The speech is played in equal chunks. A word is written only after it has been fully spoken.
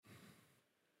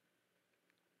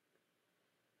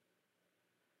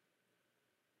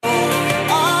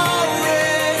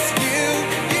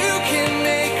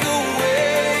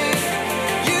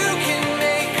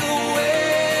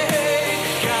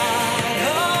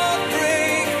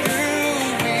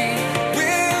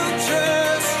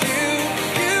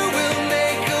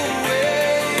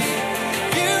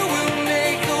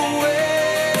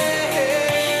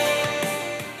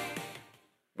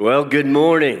good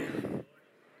morning.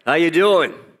 How you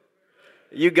doing?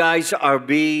 You guys are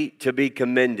to be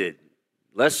commended.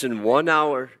 Less than 1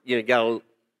 hour. You got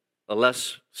a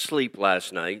less sleep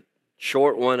last night.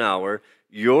 Short 1 hour.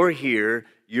 You're here.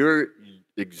 You're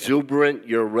exuberant.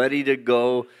 You're ready to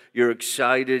go. You're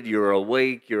excited. You're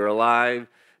awake. You're alive.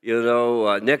 You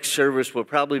know, next service will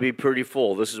probably be pretty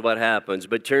full. This is what happens.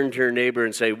 But turn to your neighbor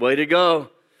and say, way to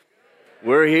go.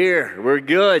 We're here. We're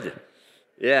good.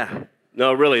 Yeah.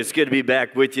 No, really, it's good to be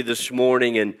back with you this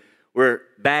morning. And we're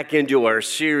back into our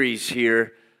series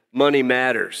here, Money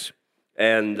Matters.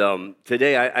 And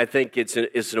today I think it's an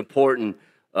important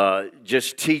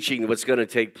just teaching what's going to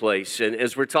take place. And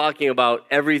as we're talking about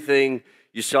everything,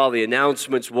 you saw the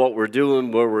announcements, what we're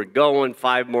doing, where we're going,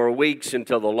 5 more weeks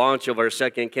until the launch of our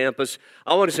second campus.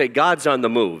 I want to say God's on the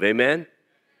move, amen?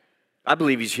 I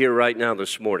believe He's here right now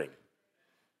this morning,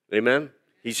 amen?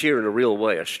 He's here in a real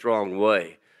way, a strong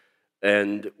way.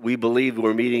 And we believe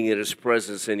we're meeting in His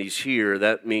presence and He's here.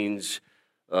 That means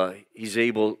He's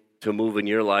able to move in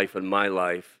your life and my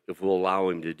life if we'll allow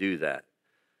Him to do that.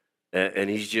 And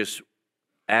He's just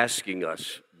asking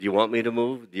us, do you want me to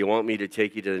move? Do you want me to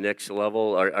take you to the next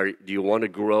level? Do you want to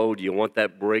grow? Do you want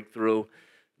that breakthrough?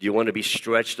 Do you want to be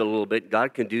stretched a little bit?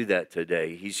 God can do that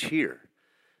today. He's here.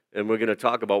 And we're going to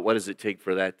talk about what does it take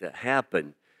for that to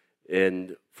happen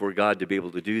and for God to be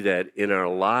able to do that in our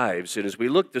lives. And as we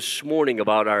look this morning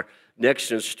about our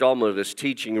next installment of this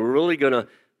teaching, we're really going to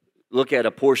look at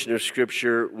a portion of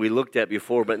Scripture we looked at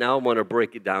before, but now I want to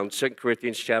break it down. 2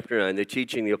 Corinthians chapter 9, the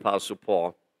teaching of the Apostle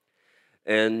Paul.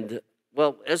 And,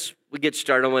 well, as we get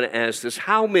started, I want to ask this.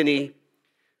 How many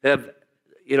have,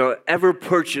 ever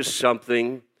purchased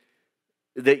something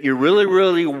that you really,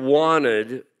 really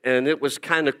wanted, and it was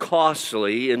kind of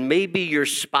costly, and maybe your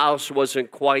spouse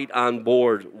wasn't quite on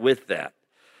board with that?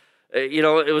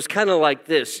 It was kind of like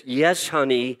this. Yes,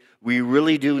 honey, we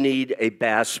really do need a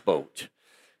bass boat.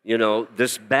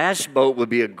 This bass boat would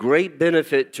be a great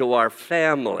benefit to our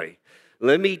family.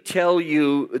 Let me tell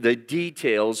you the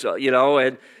details, and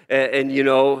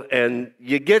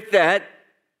you get that,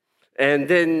 and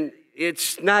then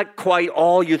it's not quite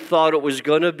all you thought it was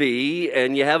going to be,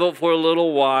 and you have it for a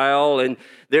little while, and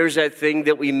there's that thing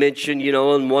that we mentioned,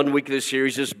 in 1 week of the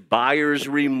series, this buyer's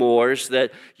remorse,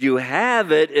 that you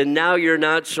have it, and now you're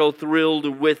not so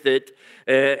thrilled with it,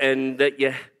 and that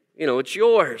it's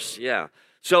yours, yeah.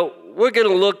 So we're going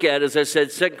to look at, as I said,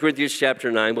 2 Corinthians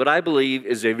chapter 9, what I believe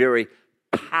is a very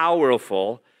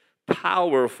powerful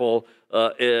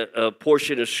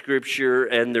portion of Scripture,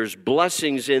 and there's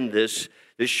blessings in this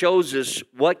that shows us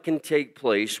what can take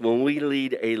place when we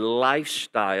lead a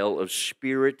lifestyle of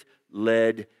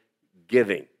Spirit-led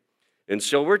giving. And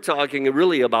so we're talking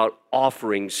really about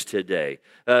offerings today.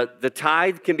 The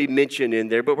tithe can be mentioned in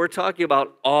there, but we're talking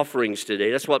about offerings today.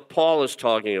 That's what Paul is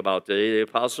talking about today, the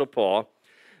Apostle Paul.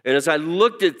 And as I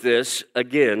looked at this,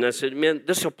 again, I said, man,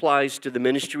 this applies to the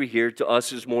ministry here, to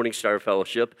us as Morning Star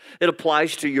Fellowship. It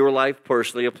applies to your life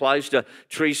personally. It applies to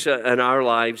Teresa and our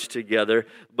lives together.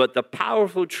 But the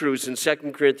powerful truths in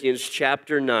 2 Corinthians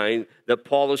chapter 9 that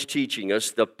Paul is teaching us,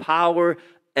 the power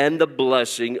and the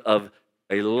blessing of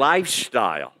a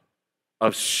lifestyle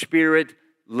of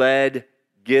Spirit-led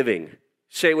giving.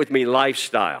 Say it with me,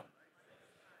 lifestyle.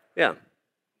 Yeah.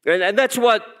 And that's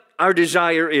what our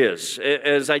desire is,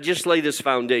 as I just lay this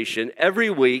foundation,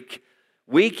 every week,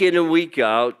 week in and week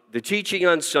out, the teaching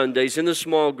on Sundays in the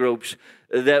small groups,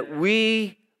 that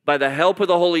we, by the help of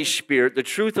the Holy Spirit, the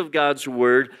truth of God's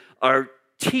Word, are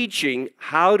teaching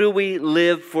how do we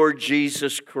live for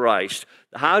Jesus Christ.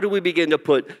 How do we begin to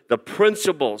put the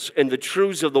principles and the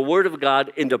truths of the Word of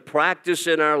God into practice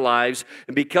in our lives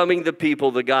and becoming the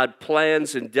people that God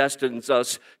plans and destines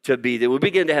us to be? That we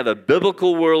begin to have a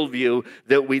biblical worldview,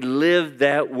 that we live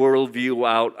that worldview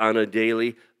out on a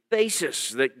daily basis,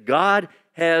 that God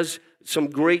has some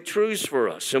great truths for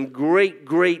us, some great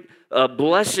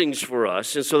blessings for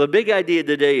us. And so the big idea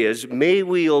today is, may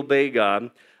we obey God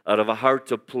out of a heart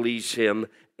to please Him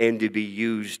and to be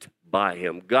used by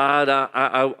Him. God,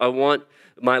 I want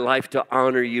my life to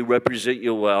honor You, represent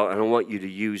You well, and I want You to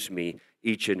use me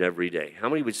each and every day. How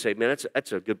many would say, man,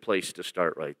 that's a good place to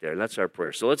start right there? And that's our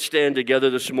prayer. So let's stand together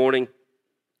this morning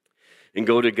and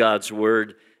go to God's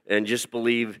Word and just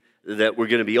believe that we're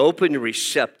going to be open and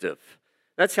receptive.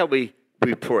 That's how we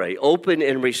pray, open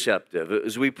and receptive.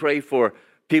 As we pray for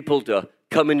people to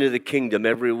come into the kingdom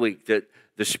every week, that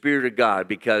the Spirit of God,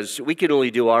 because we can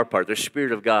only do our part. The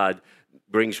Spirit of God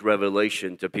brings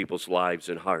revelation to people's lives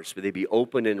and hearts. But they be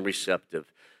open and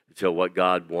receptive. to what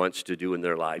God wants to do in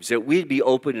their lives, that we'd be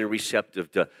open and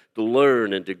receptive to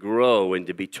learn and to grow and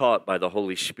to be taught by the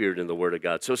Holy Spirit and the Word of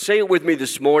God. So say it with me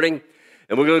this morning,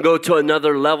 and we're going to go to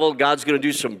another level. God's going to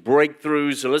do some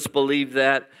breakthroughs, and let's believe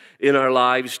that in our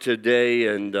lives today,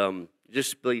 and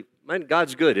just believe, man,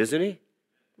 God's good, isn't He?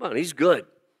 Come on, He's good.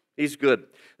 He's good.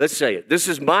 Let's say it. This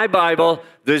is my Bible.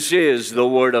 This is the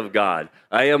Word of God.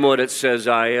 I am what it says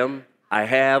I am. I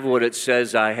have what it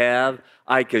says I have.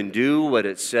 I can do what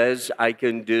it says I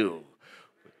can do.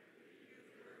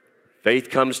 Faith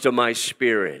comes to my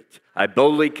spirit. I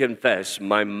boldly confess.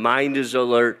 My mind is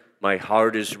alert. My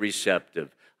heart is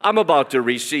receptive. I'm about to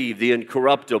receive the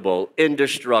incorruptible,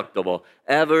 indestructible,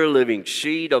 ever-living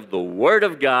seed of the Word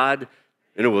of God,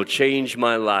 and it will change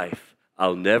my life.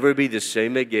 I'll never be the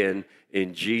same again.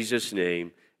 In Jesus'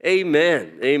 name,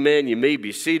 amen. Amen. You may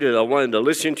be seated. I wanted to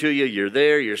listen to you. You're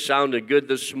there. You're sounding good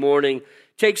this morning.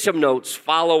 Take some notes.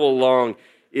 Follow along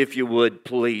if you would,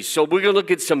 please. So we're going to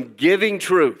look at some giving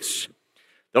truths.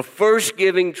 The first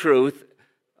giving truth,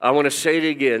 I want to say it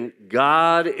again.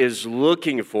 God is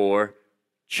looking for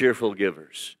cheerful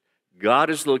givers. God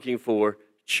is looking for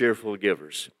cheerful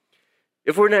givers.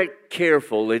 If we're not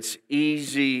careful, it's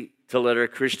easy to let our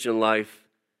Christian life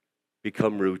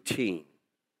become routine.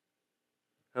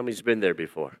 How many's been there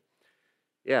before?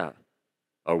 Yeah.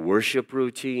 Our worship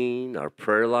routine, our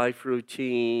prayer life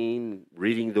routine,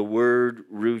 reading the Word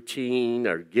routine,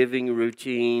 our giving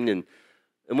routine. And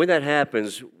when that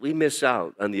happens, we miss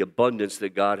out on the abundance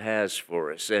that God has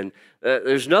for us. And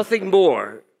there's nothing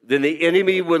more than the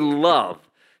enemy would love.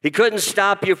 He couldn't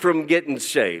stop you from getting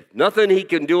saved. Nothing he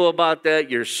can do about that.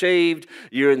 You're saved.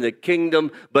 You're in the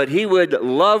kingdom. But he would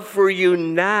love for you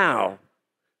now.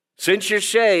 Since you're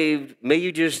saved, may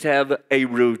you just have a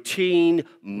routine,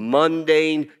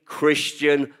 mundane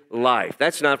Christian life.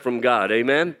 That's not from God.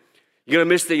 Amen? You're going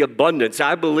to miss the abundance.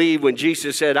 I believe when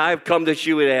Jesus said, I've come that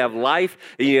you would have life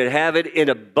and you'd have it in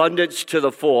abundance to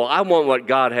the full. I want what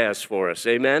God has for us.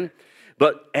 Amen?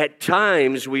 But at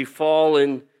times we fall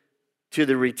into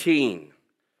the routine.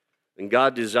 And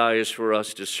God desires for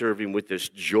us to serve Him with this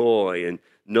joy and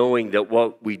knowing that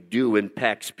what we do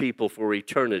impacts people for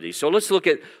eternity. So let's look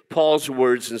at Paul's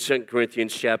words in 2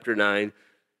 Corinthians chapter 9,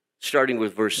 starting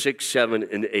with verse 6, 7,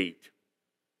 and 8.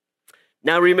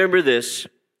 Now remember this,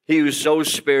 he who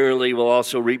sows sparingly will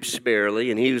also reap sparingly,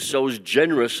 and he who sows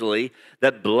generously,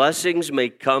 that blessings may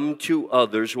come to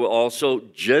others, will also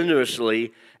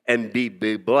generously and be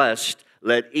blessed.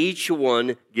 Let each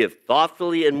one give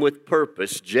thoughtfully and with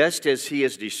purpose, just as he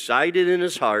has decided in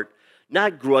his heart,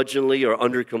 not grudgingly or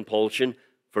under compulsion,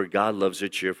 for God loves a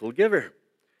cheerful giver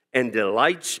and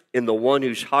delights in the one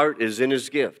whose heart is in his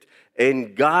gift.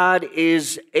 And God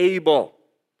is able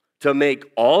to make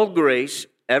all grace,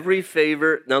 every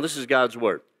favor, now this is God's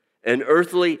word, an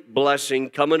earthly blessing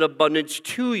come in abundance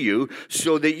to you,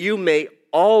 so that you may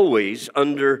always,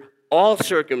 under all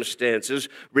circumstances,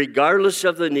 regardless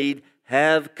of the need,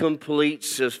 have complete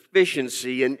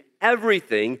sufficiency in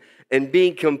everything, and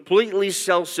being completely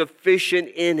self-sufficient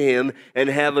in Him, and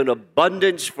have an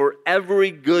abundance for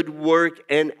every good work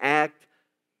and act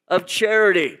of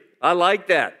charity. I like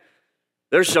that.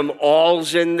 There's some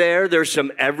alls in there. There's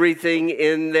some everything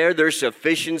in there. There's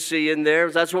sufficiency in there.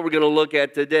 That's what we're going to look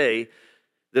at today,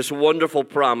 this wonderful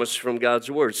promise from God's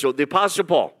Word. So the Apostle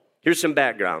Paul, here's some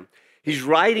background. He's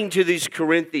writing to these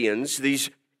Corinthians, these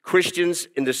Christians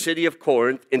in the city of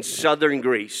Corinth in southern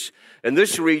Greece. And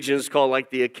this region is called like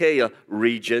the Achaia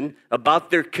region, about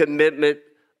their commitment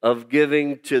of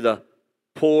giving to the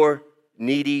poor,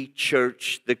 needy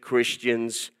church, the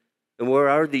Christians. And where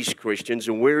are these Christians,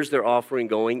 and where is their offering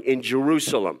going? In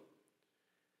Jerusalem.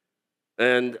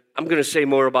 And I'm going to say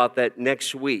more about that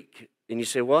next week. And you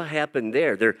say, what happened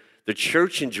there? The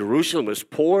church in Jerusalem was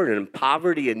poor and in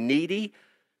poverty and needy.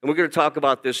 And we're going to talk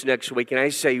about this next week. And I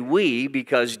say we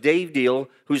because Dave Deal,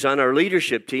 who's on our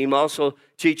leadership team, also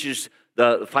teaches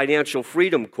the Financial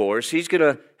Freedom course. He's going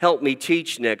to help me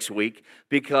teach next week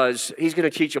because he's going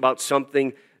to teach about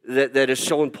something that is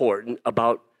so important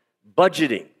about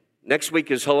budgeting. Next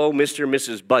week is Hello, Mr. and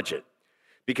Mrs. Budget,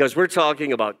 because we're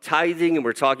talking about tithing and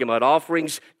we're talking about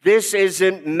offerings. This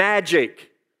isn't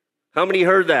magic. How many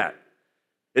heard that?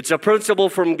 It's a principle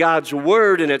from God's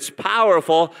Word, and it's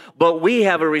powerful, but we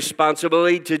have a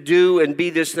responsibility to do and be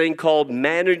this thing called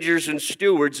managers and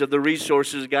stewards of the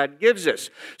resources God gives us.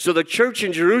 So the church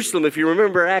in Jerusalem, if you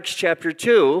remember Acts chapter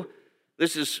 2,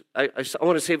 this is, I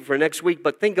want to save it for next week,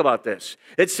 but think about this.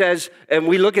 It says, and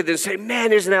we look at this and say,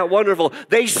 man, isn't that wonderful?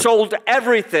 They sold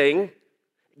everything,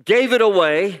 gave it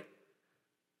away,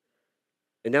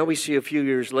 and now we see a few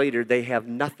years later they have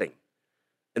nothing.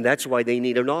 And that's why they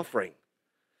need an offering.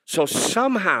 So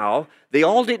somehow they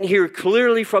all didn't hear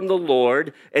clearly from the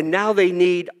Lord, and now they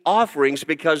need offerings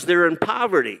because they're in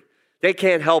poverty. They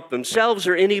can't help themselves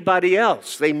or anybody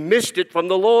else. They missed it from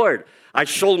the Lord. I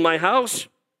sold my house.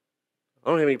 I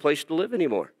don't have any place to live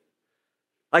anymore.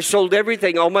 I sold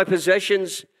everything, all my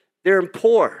possessions. They're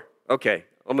poor. Okay,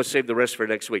 I'm going to save the rest for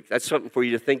next week. That's something for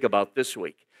you to think about this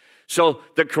week. So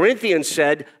the Corinthians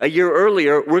said a year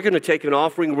earlier, we're going to take an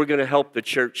offering. We're going to help the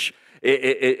church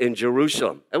in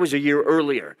Jerusalem. That was a year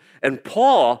earlier. And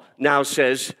Paul now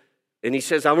says, and he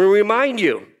says, I'm going to remind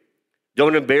you,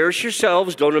 don't embarrass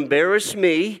yourselves. Don't embarrass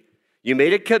me. You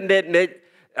made a commitment.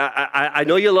 I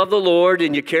know you love the Lord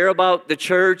and you care about the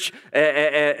church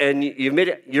and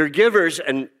you're givers.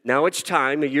 And now it's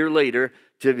time, a year later,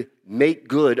 to make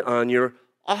good on your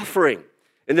offering.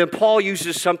 And then Paul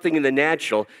uses something in the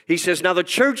natural. He says, now the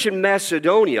church in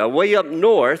Macedonia, way up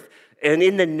north, and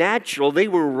in the natural, they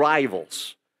were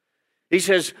rivals. He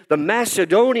says, the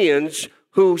Macedonians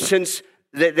who, since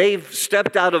they've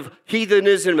stepped out of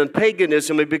heathenism and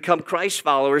paganism and become Christ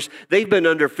followers, they've been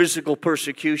under physical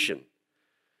persecution.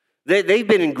 They've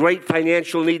been in great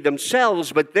financial need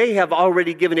themselves, but they have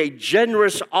already given a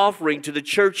generous offering to the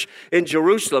church in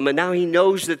Jerusalem, and now he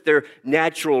knows that they're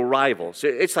natural rivals.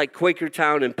 It's like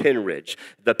Quakertown and Penridge,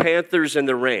 the Panthers and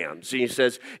the Rams. And he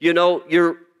says,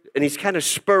 and he's kind of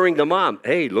spurring them on.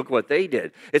 Hey, look what they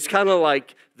did. It's kind of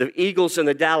like the Eagles and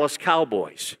the Dallas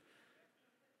Cowboys.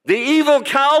 The evil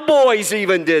Cowboys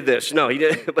even did this. No, he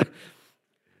didn't.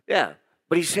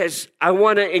 But he says, I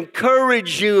want to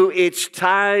encourage you. It's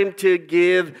time to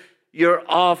give your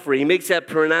offering. He makes that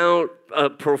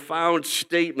profound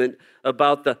statement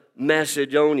about the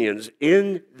Macedonians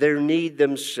in their need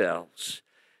themselves.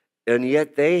 And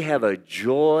yet they have a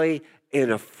joy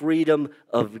and a freedom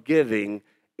of giving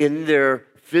in their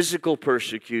physical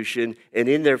persecution and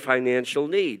in their financial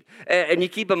need. And you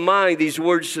keep in mind, these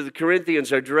words to the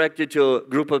Corinthians are directed to a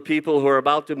group of people who are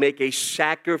about to make a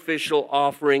sacrificial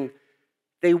offering.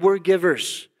 They were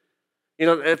givers.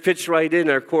 It fits right in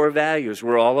our core values.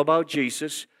 We're all about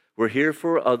Jesus. We're here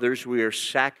for others. We are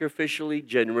sacrificially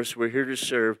generous. We're here to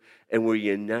serve, and we're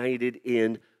united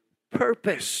in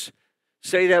purpose.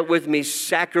 Say that with me,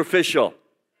 sacrificial.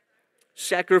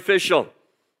 Sacrificial.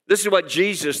 This is what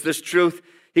Jesus, this truth,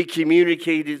 he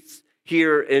communicated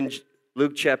here in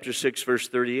Luke chapter 6, verse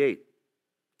 38.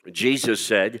 Jesus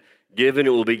said, given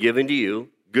it will be given to you,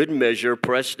 good measure,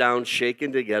 pressed down,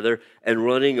 shaken together, and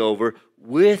running over,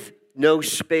 with no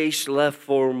space left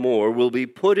for more, will be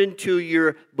put into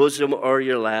your bosom or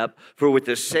your lap. For with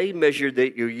the same measure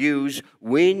that you use,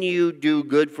 when you do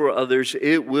good for others,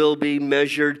 it will be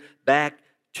measured back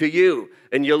to you.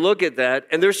 And you look at that,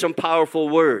 and there's some powerful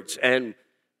words. And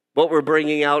what we're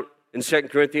bringing out in 2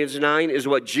 Corinthians 9 is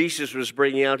what Jesus was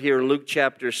bringing out here in Luke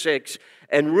chapter 6.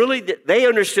 And really, they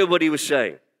understood what he was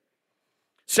saying.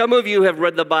 Some of you have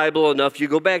read the Bible enough. You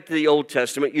go back to the Old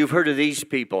Testament, you've heard of these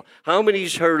people. How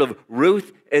many's heard of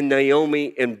Ruth and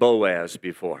Naomi and Boaz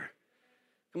before?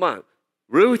 Come on.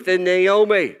 Ruth and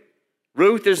Naomi.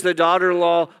 Ruth is the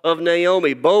daughter-in-law of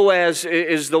Naomi. Boaz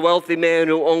is the wealthy man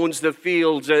who owns the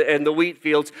fields and the wheat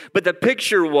fields. But the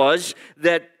picture was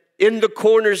that in the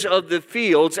corners of the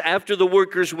fields, after the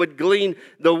workers would glean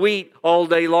the wheat all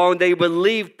day long, they would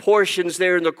leave portions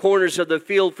there in the corners of the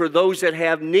field for those that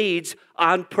have needs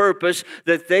on purpose,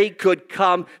 that they could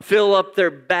come fill up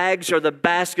their bags or the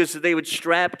baskets that they would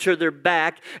strap to their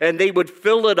back, and they would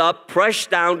fill it up, pressed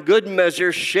down, good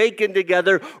measure, shaken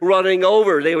together, running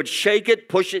over. They would shake it,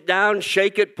 push it down,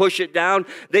 shake it, push it down.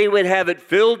 They would have it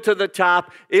filled to the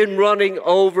top in running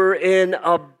over in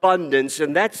abundance.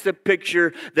 And that's the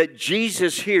picture that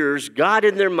Jesus hears, God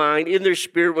in their mind, in their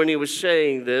spirit, when he was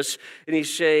saying this. And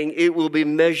he's saying, it will be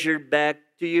measured back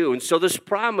to you. And so this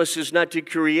promise is not to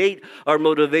create our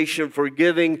motivation for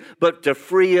giving, but to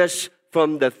free us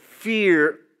from the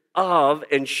fear of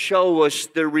and show us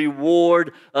the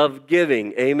reward of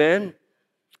giving. Amen?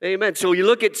 Amen. So you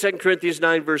look at 2 Corinthians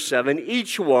 9, verse 7.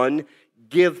 Each one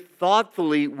give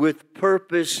thoughtfully, with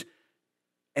purpose,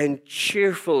 and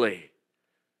cheerfully.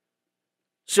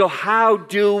 So how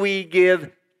do we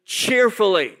give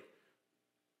cheerfully?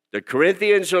 The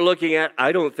Corinthians are looking at,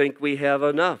 I don't think we have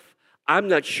enough. I'm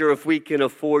not sure if we can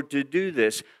afford to do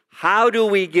this. How do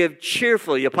we give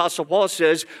cheerfully? Apostle Paul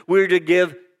says we're to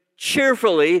give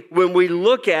cheerfully when we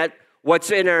look at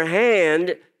what's in our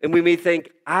hand and we may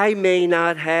think, I may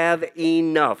not have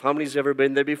enough. How many's ever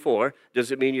been there before?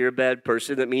 Doesn't mean you're a bad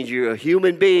person. That means you're a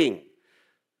human being.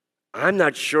 I'm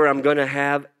not sure I'm going to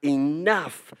have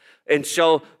enough. And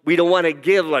so we don't want to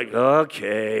give like,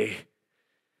 okay,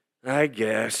 I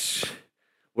guess.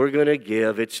 we're going to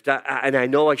give. And I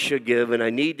know I should give, and I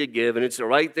need to give, and it's the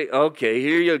right thing. Okay,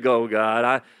 here you go,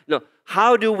 God. No,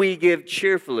 how do we give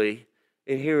cheerfully?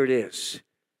 And here it is.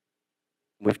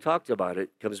 We've talked about it.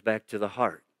 It comes back to the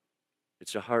heart.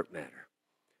 It's a heart matter.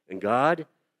 And God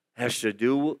has to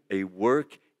do a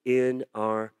work in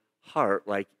our heart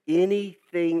like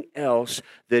anything else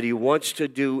that he wants to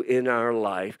do in our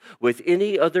life. With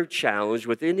any other challenge,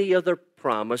 with any other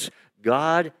promise,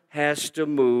 God has to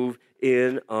move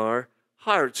in our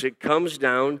hearts. It comes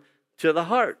down to the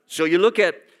heart. So you look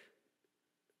at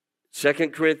 2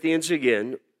 Corinthians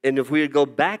again, and if we would go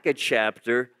back a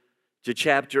chapter to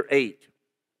chapter 8,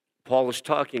 Paul is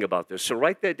talking about this. So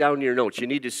write that down in your notes. You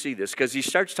need to see this because he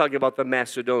starts talking about the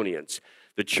Macedonians,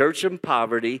 the church in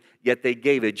poverty, yet they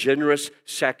gave a generous,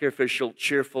 sacrificial,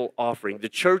 cheerful offering. The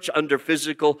church under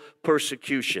physical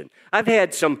persecution. I've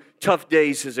had some tough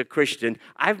days as a Christian.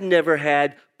 I've never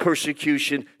had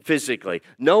persecution physically.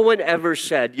 No one ever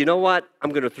said, you know what, I'm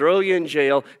going to throw you in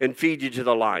jail and feed you to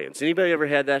the lions. Anybody ever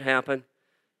had that happen?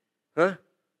 Huh?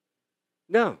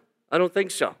 No, I don't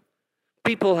think so.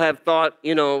 People have thought,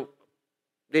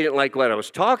 they didn't like what I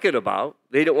was talking about.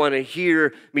 They didn't want to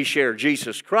hear me share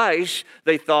Jesus Christ.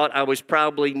 They thought I was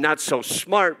probably not so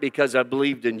smart because I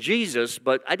believed in Jesus,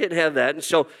 but I didn't have that. And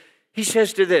so he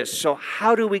says to this, so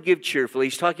how do we give cheerfully?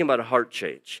 He's talking about a heart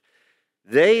change.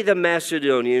 They, the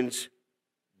Macedonians,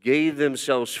 gave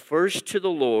themselves first to the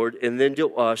Lord and then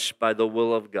to us by the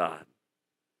will of God.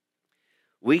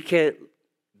 We can't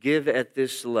give at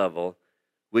this level,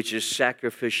 which is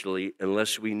sacrificially,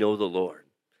 unless we know the Lord.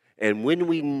 And when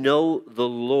we know the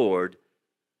Lord,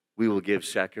 we will give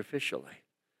sacrificially.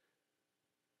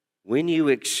 When you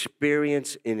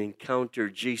experience and encounter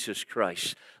Jesus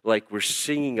Christ, like we're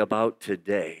singing about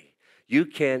today, you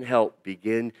can't help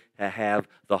begin to have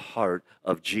the heart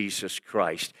of Jesus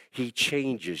Christ. He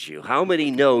changes you. How many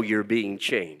know you're being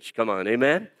changed? Come on,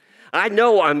 amen? I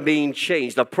know I'm being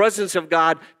changed. The presence of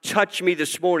God touched me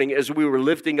this morning as we were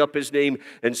lifting up his name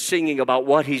and singing about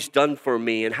what he's done for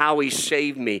me and how he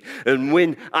saved me. And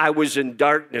when I was in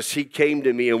darkness, he came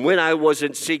to me. And when I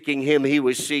wasn't seeking him, he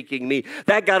was seeking me.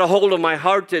 That got a hold of my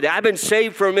heart today. I've been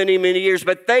saved for many, many years,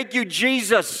 but thank you,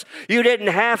 Jesus. You didn't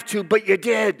have to, but you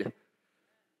did.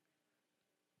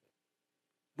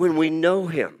 When we know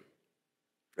him.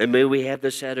 And may we have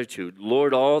this attitude,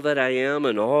 Lord, all that I am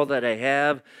and all that I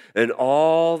have and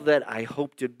all that I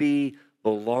hope to be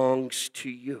belongs to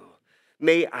you.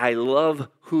 May I love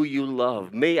who you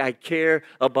love. May I care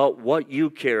about what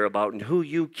you care about and who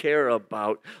you care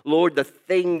about. Lord, the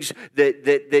things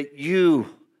that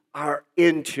you are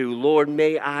into, Lord,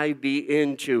 may I be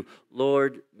into.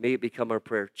 Lord, may it become our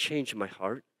prayer. Change my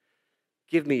heart.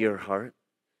 Give me your heart.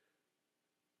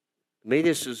 May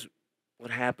this is what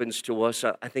happens to us,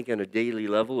 I think, on a daily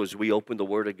level as we open the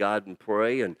Word of God and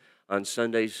pray. And on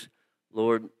Sundays,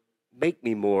 Lord, make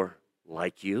me more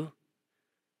like you.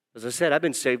 As I said, I've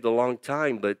been saved a long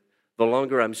time, but the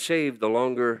longer I'm saved, the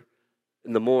longer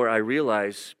and the more I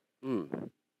realize,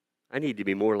 I need to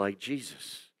be more like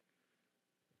Jesus.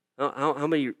 How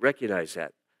many recognize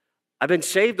that? I've been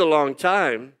saved a long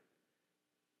time,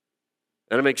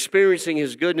 and I'm experiencing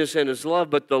his goodness and his love,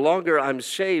 but the longer I'm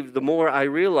saved, the more I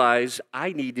realize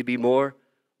I need to be more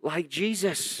like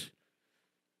Jesus.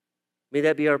 May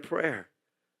that be our prayer.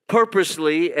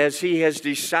 Purposely, as he has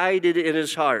decided in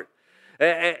his heart.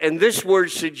 And this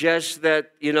word suggests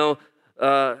that,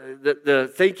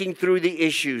 the thinking through the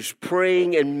issues,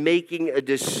 praying and making a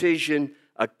decision,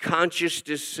 a conscious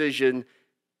decision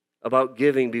about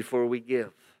giving before we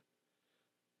give.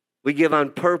 We give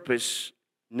on purpose,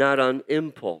 not on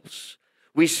impulse.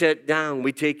 We sit down,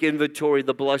 we take inventory of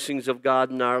the blessings of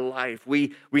God in our life.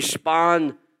 We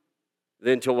respond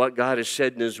then to what God has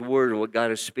said in his word and what God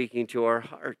is speaking to our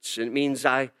hearts. And it means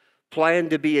I plan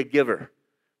to be a giver.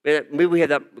 Maybe we had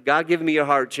that, God give me your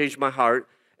heart, change my heart.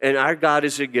 And our God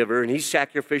is a giver, and he's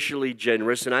sacrificially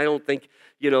generous. And I don't think,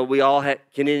 we all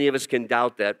any of us can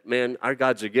doubt that. Man, our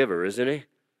God's a giver, isn't he?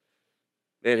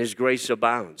 Man, his grace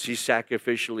abounds. He's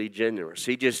sacrificially generous.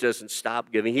 He just doesn't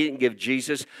stop giving. He didn't give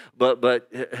Jesus,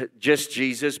 but just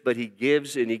Jesus, but he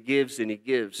gives and he gives and he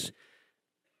gives.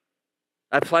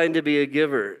 I plan to be a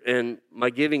giver, and my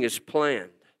giving is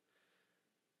planned.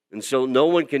 And so no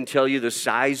one can tell you the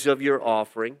size of your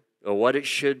offering or what it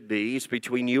should be. It's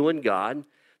between you and God.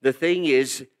 The thing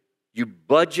is, you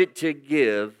budget to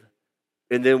give,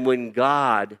 and then when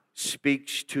God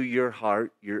speaks to your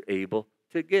heart, you're able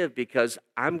to give, because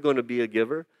I'm going to be a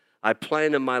giver. I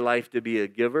plan in my life to be a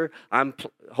giver.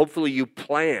 Hopefully you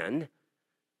plan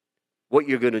what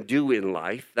you're going to do in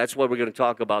life. That's why we're going to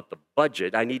talk about the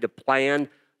budget. I need to plan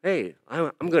Hey,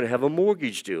 I'm going to have a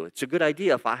mortgage due. It's a good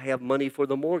idea if I have money for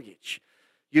the mortgage.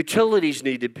 Utilities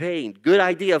need to be paid. Good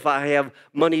idea if I have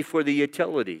money for the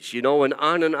utilities, and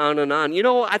on and on and on.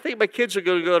 I think my kids are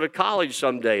going to go to college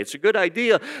someday. It's a good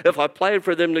idea if I plan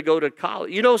for them to go to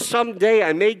college. Someday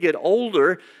I may get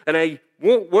older and I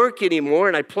won't work anymore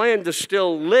and I plan to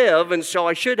still live, and so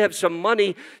I should have some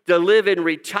money to live in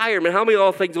retirement. How many of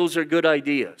y'all think those are good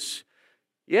ideas?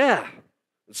 Yeah.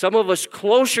 Some of us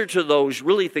closer to those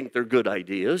really think they're good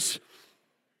ideas.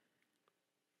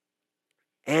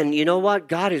 And you know what?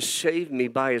 God has saved me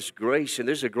by His grace, and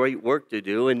there's a great work to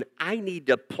do, and I need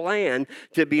to plan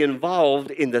to be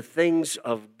involved in the things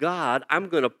of God. I'm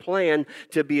going to plan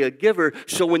to be a giver,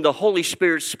 so when the Holy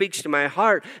Spirit speaks to my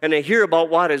heart and I hear about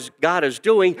what God is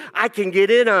doing, I can get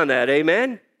in on that.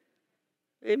 Amen?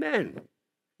 Amen.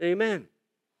 Amen.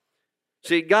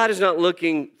 See, God is not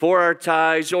looking for our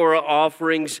tithes or our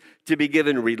offerings to be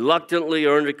given reluctantly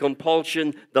or under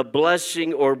compulsion. The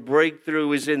blessing or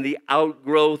breakthrough is in the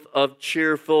outgrowth of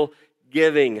cheerful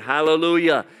giving.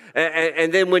 Hallelujah.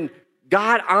 And then when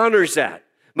God honors that,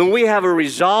 when we have a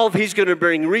resolve, He's going to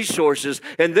bring resources.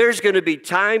 And there's going to be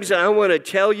times, and I want to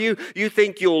tell you, you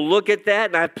think you'll look at that,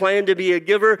 and I plan to be a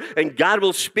giver, and God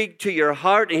will speak to your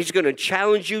heart, and He's going to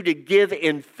challenge you to give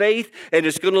in faith, and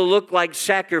it's going to look like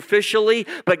sacrificially,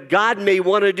 but God may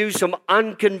want to do some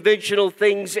unconventional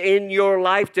things in your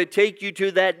life to take you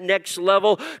to that next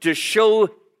level, to show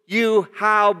you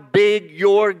how big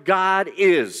your God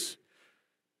is.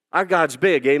 Our God's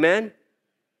big, amen?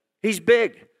 He's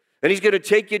big. And He's going to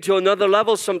take you to another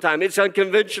level sometime. It's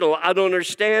unconventional. I don't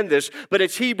understand this. But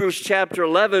it's Hebrews chapter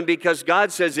 11, because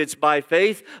God says it's by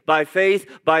faith, by faith,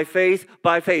 by faith,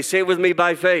 by faith. Say it with me,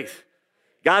 by faith.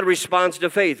 God responds to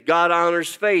faith. God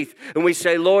honors faith. And we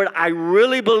say, Lord, I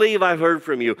really believe I've heard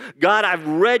from you. God, I've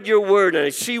read your word and I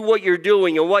see what you're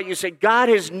doing and what you say. God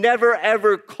has never,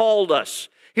 ever called us.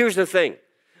 Here's the thing.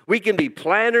 We can be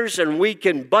planners and we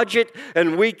can budget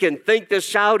and we can think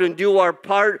this out and do our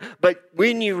part. But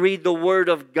when you read the Word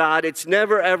of God, it's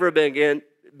never, ever been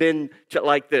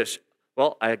like this.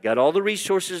 Well, I got all the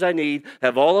resources I need,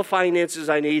 have all the finances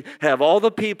I need, have all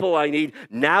the people I need.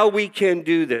 Now we can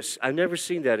do this. I've never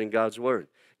seen that in God's Word.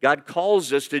 God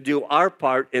calls us to do our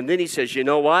part, and then He says, you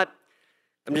know what?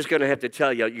 I'm just going to have to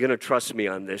tell you, you're going to trust me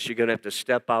on this. You're going to have to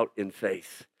step out in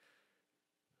faith.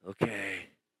 Okay.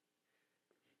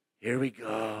 Here we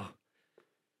go.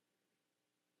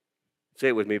 Say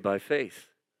it with me, by faith.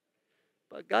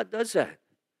 But God does that.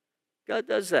 God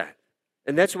does that.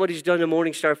 And that's what He's done in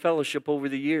Morning Star Fellowship over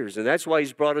the years. And that's why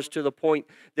He's brought us to the point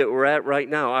that we're at right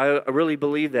now. I really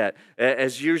believe that.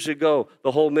 As years ago, the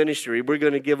whole ministry, we're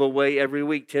going to give away every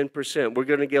week 10%. We're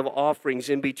going to give offerings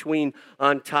in between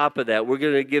on top of that. We're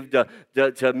going to give to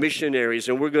missionaries,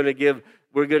 and we're going to give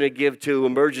to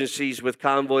emergencies with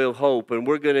Convoy of Hope, and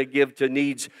we're going to give to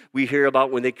needs we hear about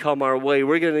when they come our way.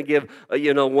 We're going to give,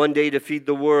 one day to feed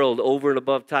the world over and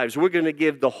above tithes. We're going to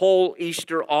give the whole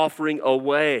Easter offering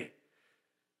away.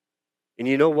 And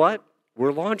you know what?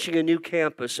 We're launching a new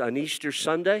campus on Easter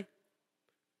Sunday,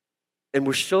 and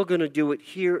we're still going to do it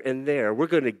here and there. We're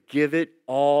going to give it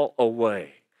all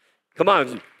away. Come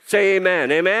on, say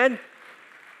amen. Amen?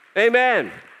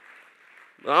 Amen.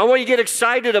 I want you to get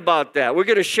excited about that. We're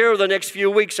going to share the next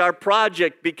few weeks our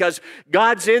project, because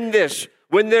God's in this.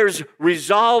 When there's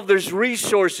resolve, there's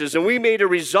resources, and we made a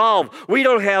resolve. We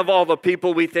don't have all the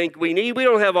people we think we need. We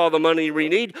don't have all the money we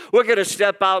need. We're going to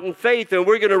step out in faith, and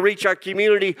we're going to reach our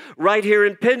community right here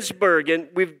in Pittsburgh. And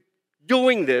we're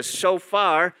doing this so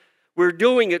far. We're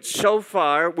doing it so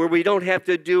far where we don't have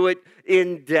to do it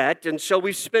in debt. And so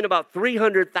we've spent about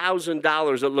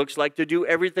 $300,000, it looks like, to do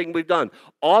everything we've done.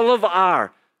 All of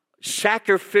our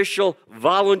sacrificial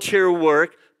volunteer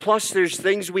work, plus there's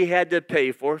things we had to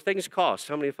pay for. Things cost.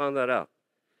 How many found that out?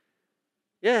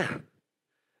 Yeah.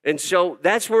 And so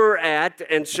that's where we're at.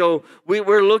 And so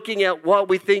we're looking at what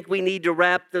we think we need to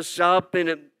wrap this up.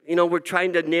 And, we're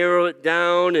trying to narrow it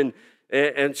down. And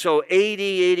so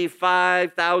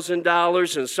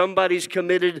 $85,000, and somebody's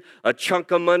committed a chunk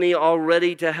of money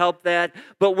already to help that.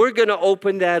 But we're going to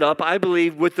open that up, I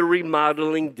believe, with the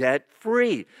remodeling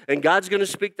debt-free. And God's going to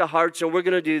speak to hearts, and we're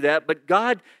going to do that. But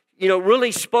God,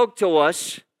 really spoke to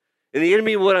us, and the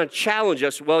enemy would want to challenge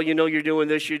us. Well, you're doing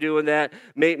this, you're doing that.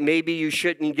 Maybe you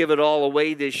shouldn't give it all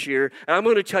away this year. And I'm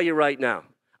going to tell you right now,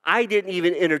 I didn't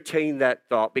even entertain that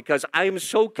thought, because I am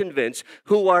so convinced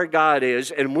who our God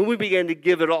is. And when we began to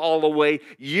give it all away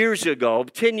years ago,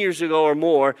 10 years ago or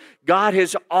more, God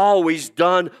has always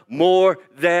done more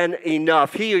than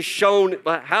enough. He has shown,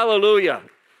 hallelujah,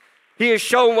 He has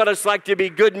shown what it's like to be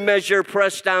good measure,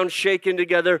 pressed down, shaken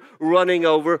together, running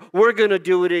over. We're going to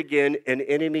do it again. And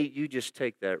enemy, you just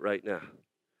take that right now.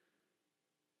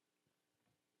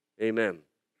 Amen.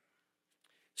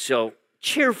 So,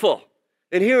 cheerful.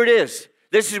 And here it is.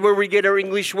 This is where we get our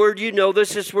English word. You know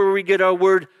this is where we get our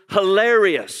word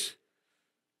hilarious.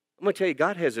 I'm going to tell you,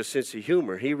 God has a sense of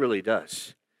humor. He really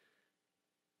does.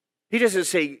 He doesn't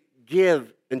say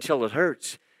give until it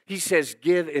hurts. He says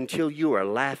give until you are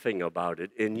laughing about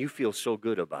it and you feel so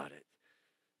good about it.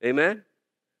 Amen?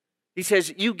 He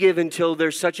says you give until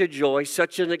there's such a joy,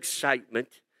 such an excitement.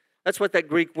 That's what that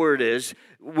Greek word is,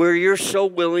 where you're so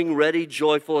willing, ready,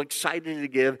 joyful, excited to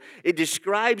give. It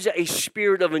describes a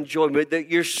spirit of enjoyment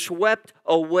that you're swept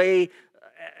away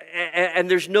and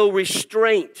there's no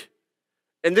restraint.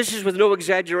 And this is with no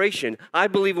exaggeration. I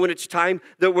believe when it's time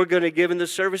that we're going to give in the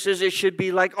services, it should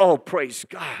be like, oh, praise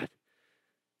God.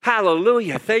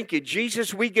 Hallelujah. Thank you,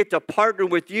 Jesus. We get to partner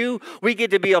with you. We get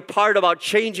to be a part about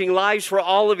changing lives for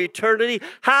all of eternity.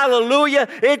 Hallelujah.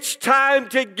 It's time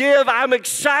to give. I'm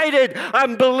excited.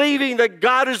 I'm believing that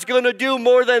God is going to do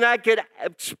more than I could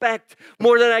expect,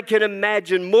 more than I can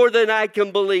imagine, more than I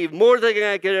can believe, more than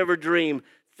I could ever dream.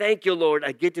 Thank you, Lord.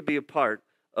 I get to be a part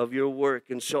of your work.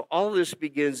 And so all this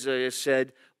begins, as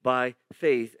said, by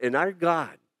faith. And our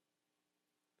God,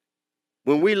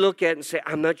 when we look at it and say,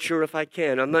 I'm not sure if I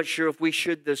can, I'm not sure if we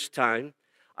should this time,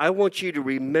 I want you to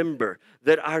remember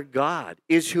that our God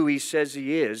is who he says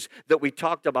he is, that we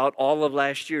talked about all of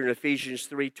last year in Ephesians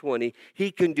 3:20. He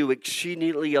can do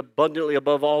exceedingly abundantly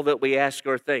above all that we ask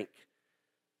or think.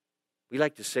 We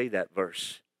like to say that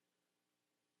verse.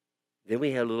 Then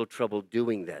we had a little trouble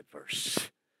doing that verse.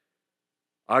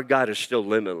 Our God is still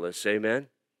limitless, amen?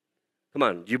 Come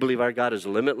on, do you believe our God is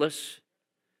limitless?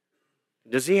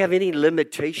 Does he have any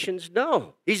limitations?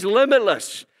 No, he's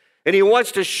limitless. And he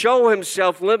wants to show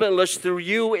himself limitless through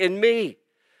you and me.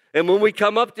 And when we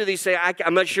come up to these, say,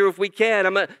 I'm not sure if we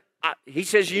can. He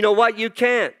says, you know what? You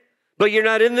can't. But you're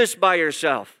not in this by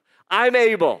yourself. I'm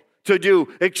able to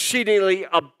do exceedingly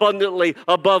abundantly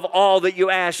above all that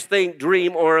you ask, think,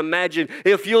 dream, or imagine.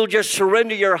 If you'll just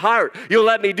surrender your heart, you'll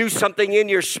let me do something in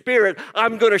your spirit,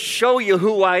 I'm going to show you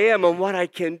who I am and what I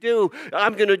can do.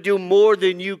 I'm going to do more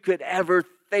than you could ever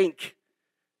think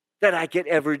that I could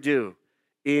ever do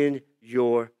in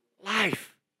your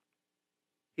life.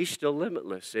 He's still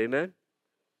limitless, amen?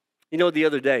 You know, the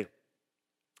other day,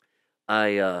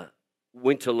 I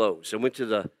went to Lowe's. I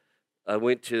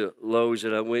went to Lowe's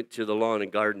and I went to the lawn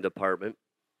and garden department.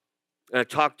 And I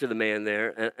talked to the man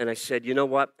there and I said, you know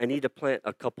what? I need to plant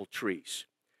a couple trees.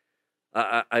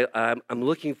 I'm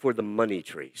looking for the money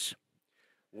trees.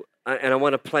 And I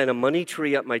want to plant a money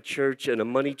tree at my church and a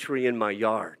money tree in my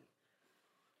yard.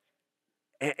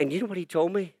 And you know what he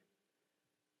told me?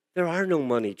 There are no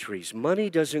money trees. Money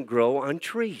doesn't grow on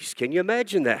trees. Can you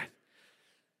imagine that?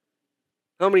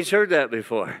 How many's heard that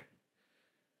before?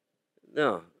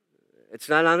 No. It's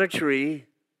not on a tree,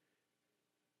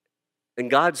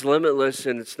 and God's limitless,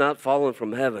 and it's not fallen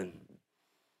from heaven.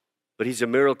 But he's a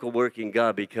miracle-working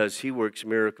God because he works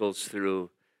miracles through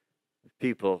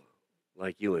people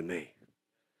like you and me.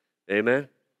 Amen?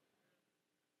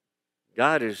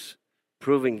 God is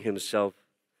proving himself,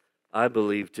 I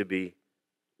believe, to be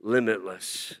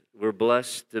limitless. We're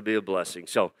blessed to be a blessing.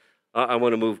 So I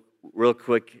want to move real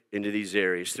quick into these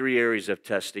areas, 3 areas of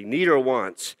testing. Need or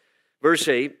wants. Verse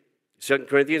 8. 2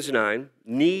 Corinthians 9,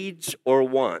 needs or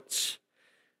wants.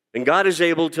 And God is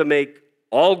able to make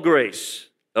all grace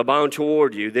abound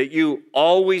toward you, that you,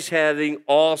 always having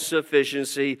all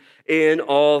sufficiency in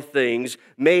all things,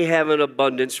 may have an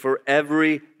abundance for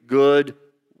every good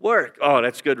work. Oh,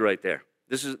 that's good right there.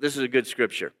 This is a good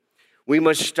scripture. We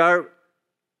must start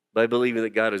by believing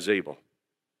that God is able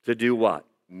to do what?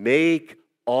 Make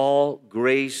all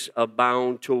grace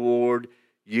abound toward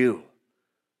you.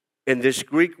 And this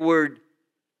Greek word,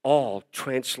 all,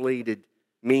 translated,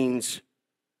 means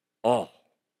all.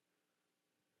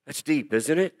 That's deep,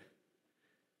 isn't it?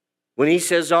 When he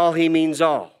says all, he means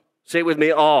all. Say it with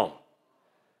me, all.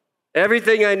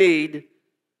 Everything I need,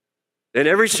 in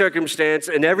every circumstance,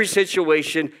 in every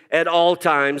situation, at all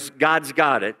times, God's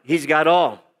got it. He's got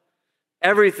all.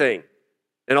 Everything,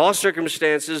 in all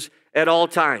circumstances, at all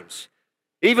times.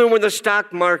 Even when the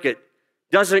stock market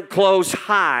doesn't close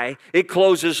high, it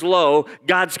closes low.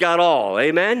 God's got all.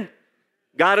 Amen?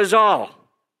 God is all.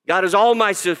 God is all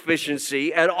my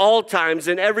sufficiency at all times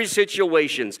in every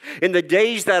situation. In the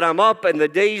days that I'm up and the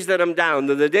days that I'm down,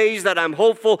 in the days that I'm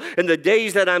hopeful and the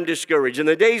days that I'm discouraged, in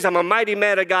the days I'm a mighty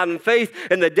man of God in faith,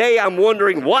 and the day I'm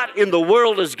wondering what in the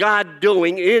world is God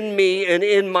doing in me and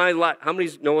in my life. How many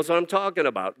know what I'm talking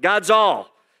about? God's all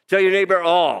Tell your neighbor,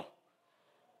 all.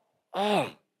 All.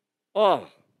 All.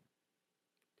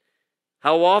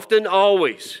 How often?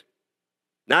 Always.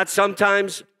 Not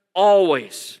sometimes,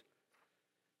 always.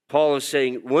 Paul is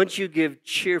saying, once you give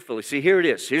cheerfully, see, here it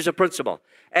is. Here's a principle.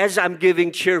 As I'm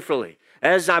giving cheerfully,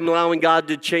 as I'm allowing God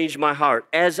to change my heart,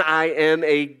 as I am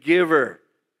a giver,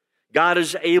 God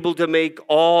is able to make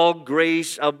all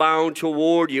grace abound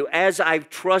toward you. As I've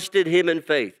trusted Him in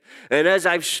faith, and as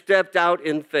I've stepped out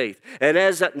in faith, and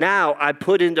as now I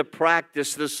put into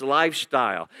practice this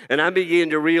lifestyle, and I begin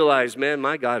to realize, man,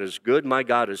 my God is good, my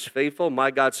God is faithful,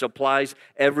 my God supplies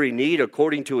every need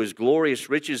according to His glorious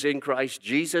riches in Christ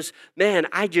Jesus. Man,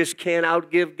 I just can't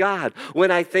outgive God.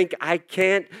 When I think I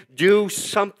can't do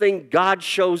something, God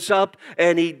shows up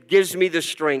and He gives me the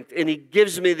strength and He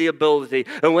gives me the ability.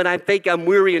 And when I think I'm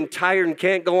weary and tired and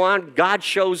can't go on, God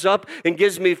shows up and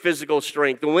gives me physical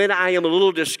strength. And when I am a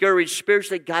little discouraged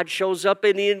spiritually, God shows up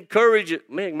and He encourages.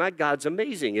 Man, my God's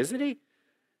amazing, isn't He?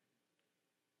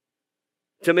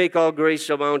 To make all grace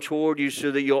abound toward you so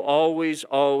that you'll always,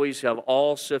 always have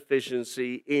all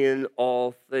sufficiency in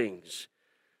all things.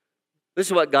 This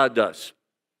is what God does.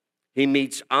 He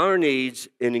meets our needs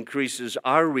and increases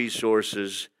our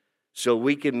resources so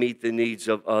we can meet the needs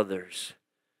of others.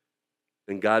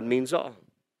 And God means all.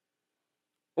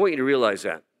 I want you to realize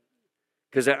that.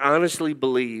 Because I honestly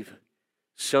believe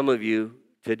some of you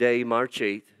today, March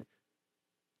 8th,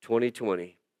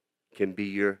 2020, can be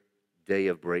your day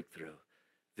of breakthrough.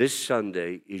 This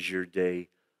Sunday is your day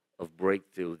of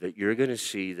breakthrough, that you're going to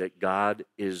see that God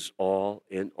is all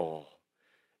in all.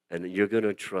 And that you're going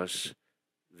to trust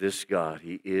this God.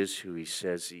 He is who He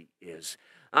says He is.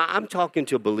 I'm talking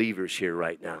to believers here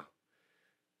right now.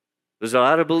 There's a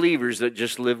lot of believers that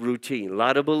just live routine. A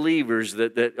lot of believers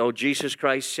that oh, Jesus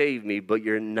Christ saved me, but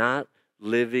you're not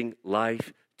living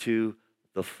life to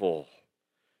the full.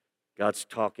 God's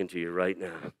talking to you right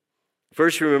now.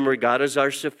 First, remember, God is our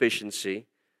sufficiency,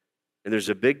 and there's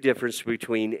a big difference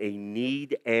between a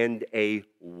need and a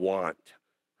want.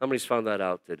 How many's found that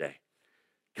out today?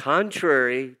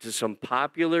 Contrary to some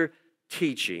popular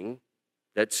teaching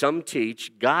that some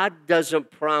teach, God doesn't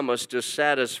promise to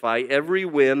satisfy every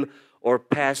whim or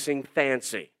passing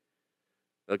fancy.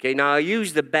 Okay, now I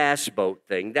use the bass boat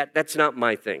thing. That's not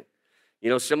my thing. You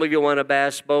know, some of you want a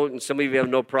bass boat, and some of you have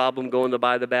no problem going to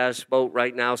buy the bass boat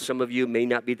right now. Some of you may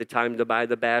not be the time to buy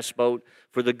the bass boat.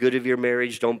 For the good of your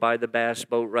marriage, don't buy the bass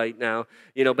boat right now.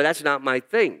 You know, but that's not my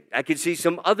thing. I could see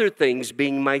some other things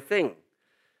being my thing.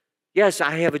 Yes,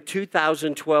 I have a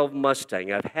 2012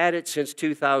 Mustang. I've had it since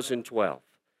 2012.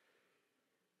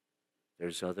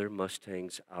 There's other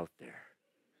Mustangs out there.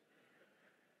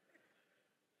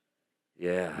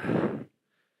 Yeah,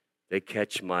 they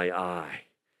catch my eye.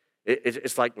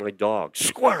 It's like my dog.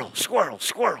 Squirrel, squirrel,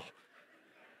 squirrel.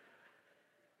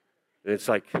 And it's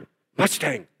like,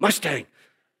 Mustang, Mustang.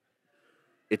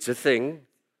 It's a thing.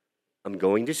 I'm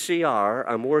going to CR.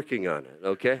 I'm working on it,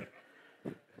 okay?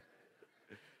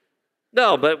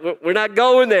 No, but we're not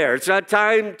going there. It's not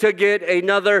time to get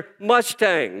another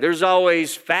Mustang. There's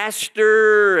always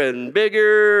faster and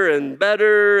bigger and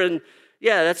better, and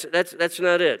yeah, that's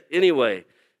not it. Anyway,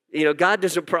 you know, God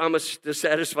doesn't promise to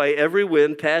satisfy every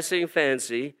whim, passing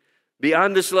fancy.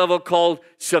 Beyond this level called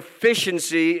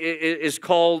sufficiency is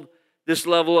called this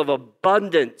level of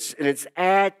abundance, and it's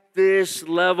at this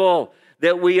level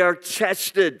that we are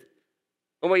tested.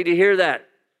 I want you to hear that.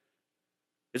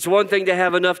 It's one thing to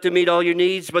have enough to meet all your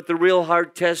needs, but the real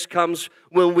hard test comes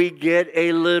when we get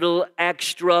a little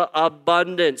extra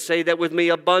abundance. Say that with me,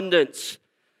 abundance.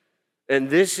 And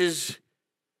this is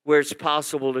where it's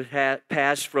possible to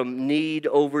pass from need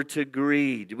over to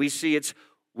greed. We see it's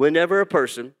whenever a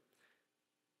person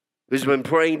who's been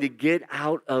praying to get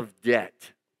out of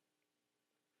debt.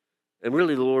 And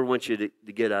really the Lord wants you to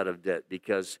get out of debt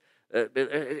because we're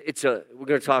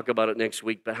going to talk about it next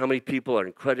week, but how many people are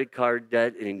in credit card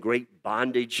debt and in great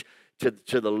bondage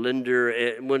to the lender?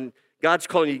 And when God's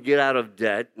calling you to get out of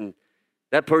debt, and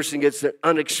that person gets an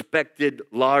unexpected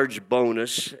large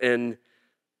bonus, and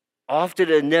often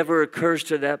it never occurs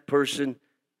to that person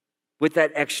with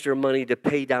that extra money to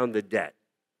pay down the debt.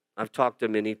 I've talked to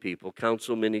many people,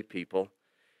 counsel many people.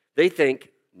 They think,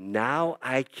 now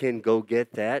I can go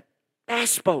get that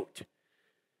bass boat.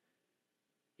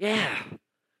 Yeah,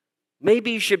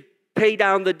 maybe you should pay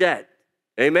down the debt.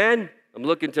 Amen? I'm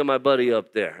looking to my buddy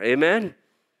up there. Amen?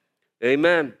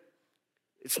 Amen.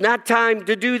 It's not time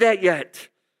to do that yet.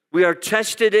 We are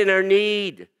tested in our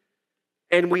need,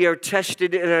 and we are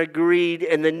tested in our greed,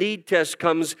 and the need test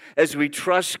comes as we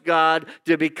trust God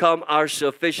to become our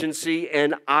sufficiency,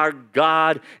 and our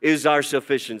God is our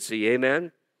sufficiency.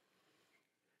 Amen?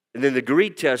 And then the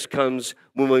greed test comes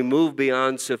when we move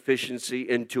beyond sufficiency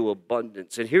into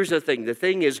abundance. And here's the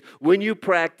thing is, when you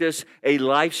practice a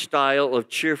lifestyle of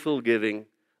cheerful giving,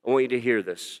 I want you to hear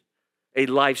this, a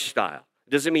lifestyle.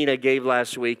 It doesn't mean I gave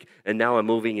last week and now I'm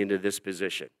moving into this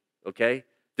position, okay?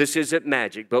 This isn't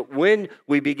magic. But when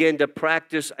we begin to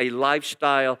practice a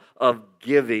lifestyle of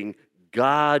giving,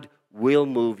 God will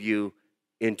move you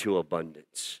into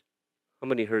abundance. How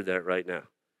many heard that right now?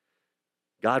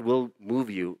 God will move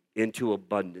you into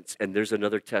abundance. And there's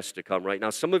another test to come right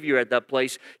now. Some of you are at that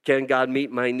place. Can God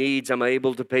meet my needs? Am I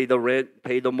able to pay the rent,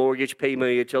 pay the mortgage, pay my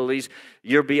utilities?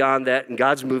 You're beyond that, and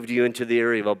God's moved you into the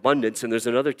area of abundance. And there's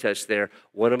another test there.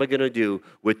 What am I going to do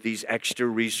with these extra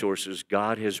resources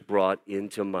God has brought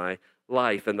into my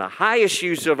life? And the highest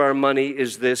use of our money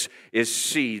is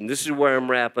seed. And this is where I'm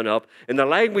wrapping up. And the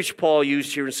language Paul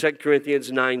used here in 2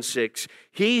 Corinthians 9:6,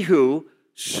 he who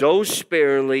sows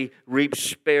sparingly reaps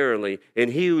sparingly,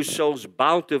 and he who sows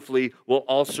bountifully will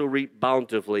also reap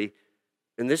bountifully.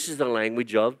 And this is the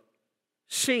language of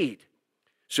seed.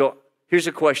 So here's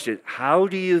a question. How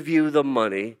do you view the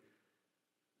money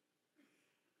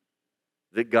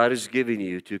that God has given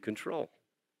you to control?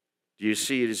 Do you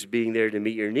see it as being there to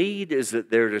meet your need? Is it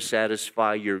there to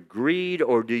satisfy your greed?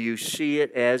 Or do you see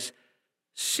it as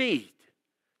seed?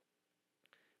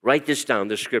 Write this down,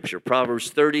 the scripture, Proverbs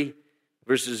 30,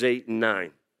 verses 8 and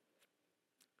 9.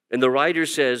 And the writer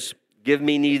says, give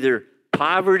me neither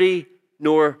poverty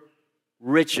nor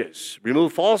riches.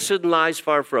 Remove falsehood and lies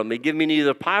far from me. Give me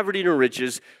neither poverty nor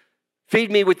riches.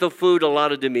 Feed me with the food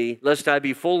allotted to me, lest I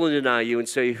be full and deny you and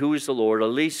say, who is the Lord?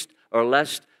 Or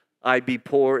lest I be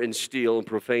poor and steal and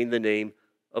profane the name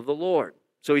of the Lord.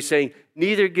 So he's saying,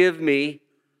 neither give me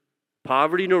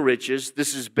poverty nor riches.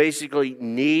 This is basically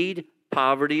need,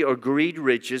 poverty, or greed,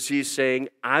 riches. He's saying,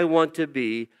 I want to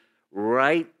be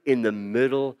right in the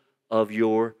middle of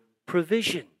your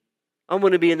provision. I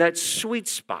want to be in that sweet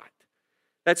spot.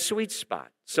 That sweet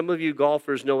spot. Some of you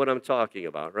golfers know what I'm talking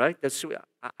about, right?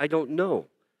 I don't know.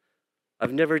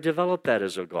 I've never developed that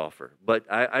as a golfer, but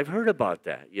I've heard about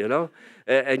that, you know?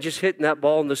 And just hitting that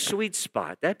ball in the sweet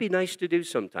spot. That'd be nice to do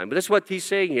sometime. But that's what he's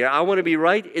saying here. I want to be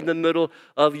right in the middle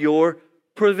of your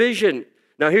provision.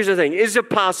 Now, here's the thing. Is it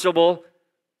possible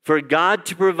for God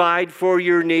to provide for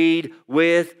your need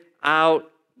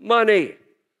without money?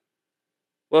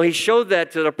 Well, he showed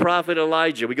that to the prophet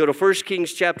Elijah. We go to 1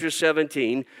 Kings chapter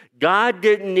 17. God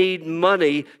didn't need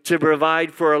money to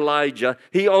provide for Elijah.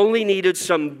 He only needed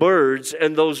some birds,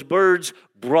 and those birds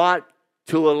brought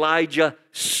to Elijah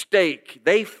steak.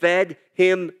 They fed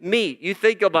him meat. You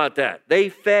think about that. They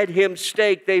fed him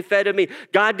steak. They fed him meat.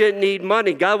 God didn't need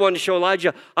money. God wanted to show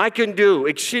Elijah, I can do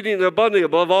exceeding abundantly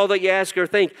above all that you ask or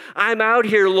think. I'm out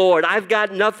here, Lord. I've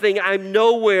got nothing. I'm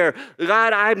nowhere.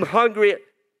 God, I'm hungry.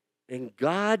 And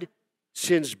God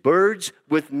sends birds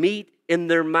with meat in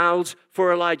their mouths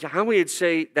for Elijah. How many would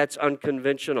say that's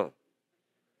unconventional?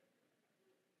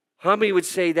 How many would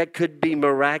say that could be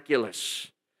miraculous?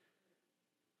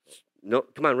 No,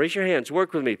 come on, raise your hands.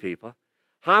 Work with me, people.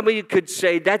 How many could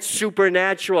say that's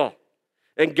supernatural?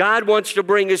 And God wants to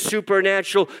bring His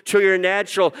supernatural to your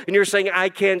natural. And you're saying, I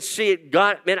can't see it.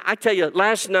 God, man, I tell you,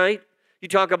 last night, you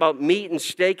talk about meat and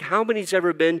steak. How many's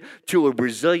ever been to a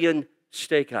Brazilian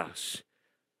steakhouse?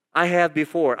 I have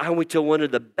before. I went to one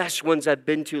of the best ones I've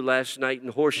been to last night in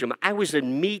Horsham. I was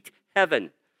in meat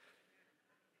heaven.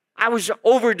 I was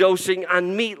overdosing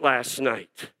on meat last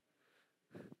night.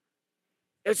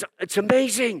 It's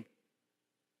amazing.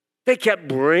 They kept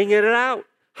bringing it out.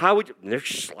 They're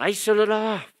slicing it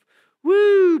off.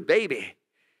 Woo, baby.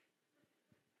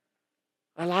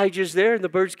 Elijah's there and the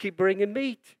birds keep bringing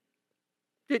meat.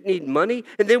 Didn't need money.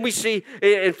 And then we see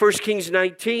in 1 Kings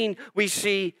 19, we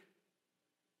see,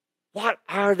 what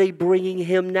are they bringing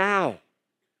him now?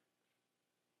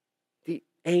 The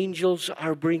angels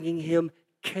are bringing him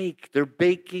cake. They're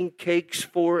baking cakes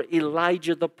for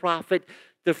Elijah the prophet,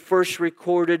 the first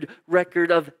recorded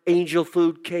record of angel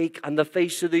food cake on the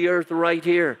face of the earth right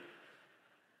here.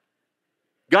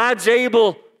 God's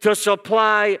able to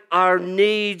supply our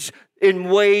needs in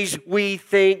ways we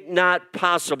think not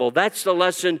possible. That's the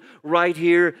lesson right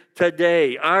here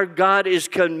today. Our God is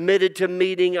committed to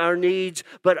meeting our needs,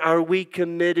 but are we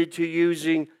committed to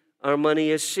using our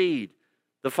money as seed?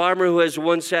 The farmer who has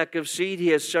one sack of seed, he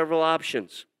has several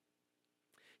options.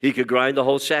 He could grind the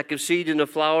whole sack of seed into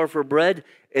flour for bread,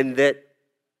 and that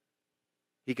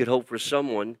he could hope for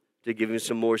someone to give him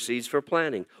some more seeds for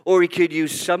planting. Or he could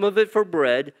use some of it for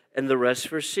bread and the rest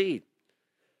for seed.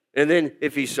 And then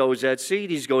if he sows that seed,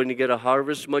 he's going to get a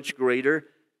harvest much greater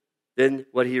than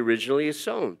what he originally has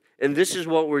sown. And this is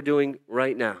what we're doing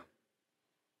right now.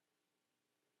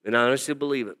 And I honestly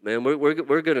believe it, man.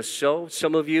 We're going to sow.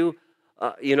 Some of you,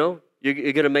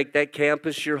 you're going to make that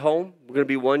campus your home. We're going to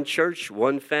be one church,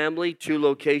 one family, 2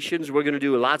 locations. We're going to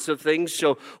do lots of things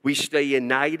so we stay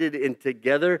united and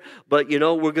together. But,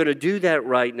 we're going to do that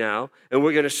right now, and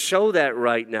we're going to sow that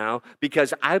right now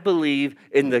because I believe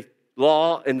in the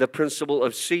law and the principle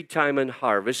of seed time and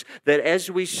harvest, that as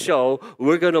we sow,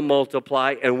 we're going to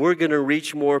multiply and we're going to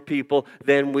reach more people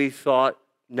than we thought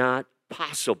not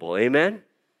possible. Amen?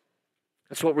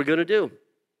 That's what we're going to do.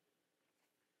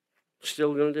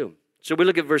 Still going to do. So we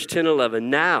look at verse 10 and 11.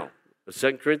 Now,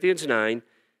 2 Corinthians 9,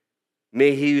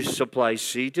 may he who supplies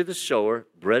seed to the sower,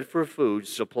 bread for food,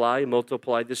 supply and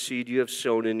multiply the seed you have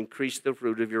sown and increase the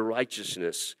fruit of your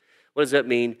righteousness. What does that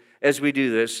mean? As we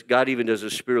do this, God even does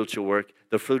a spiritual work.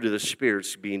 The fruit of the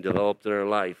Spirit's being developed in our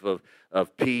life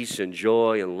of peace and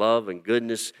joy and love and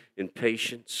goodness and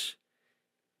patience.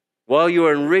 While you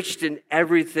are enriched in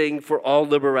everything for all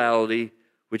liberality,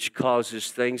 which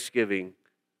causes thanksgiving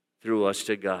through us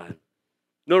to God.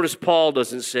 Notice Paul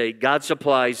doesn't say God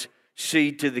supplies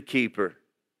seed to the keeper.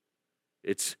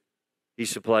 He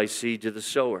supplies seed to the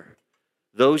sower.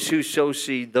 Those who sow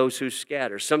seed, those who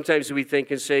scatter. Sometimes we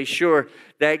think and say, sure,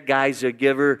 that guy's a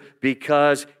giver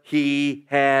because he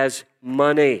has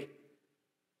money.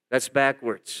 That's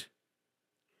backwards.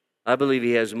 I believe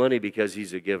he has money because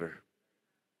he's a giver.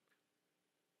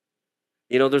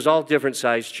 There's all different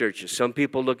sized churches. Some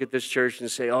people look at this church and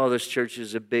say, oh, this church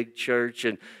is a big church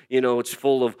and, it's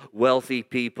full of wealthy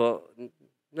people.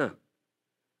 No.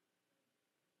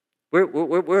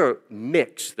 We're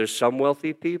mixed. There's some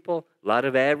wealthy people, a lot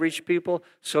of average people,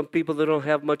 some people that don't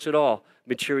have much at all,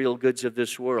 material goods of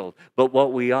this world. But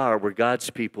what we're God's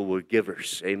people, we're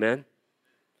givers. Amen?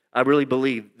 I really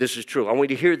believe this is true. I want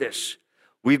you to hear this.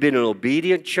 We've been an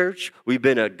obedient church. We've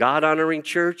been a God-honoring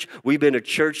church. We've been a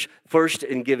church first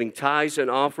in giving tithes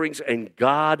and offerings, and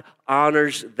God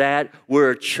honors that. We're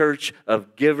a church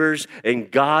of givers, and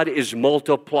God is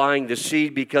multiplying the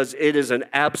seed because it is an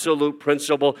absolute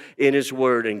principle in His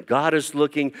Word. And God is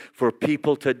looking for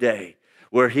people today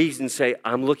where He can say,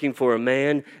 I'm looking for a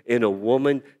man and a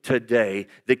woman today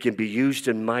that can be used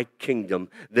in my kingdom,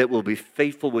 that will be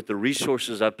faithful with the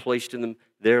resources I've placed in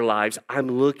their lives. I'm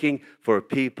looking for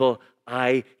people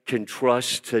I can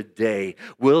trust today.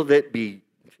 Will that be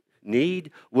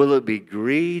need? Will it be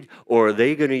greed? Or are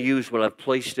they going to use what I've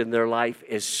placed in their life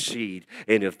as seed?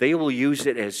 And if they will use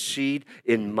it as seed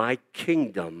in my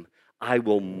kingdom, I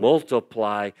will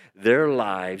multiply their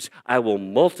lives. I will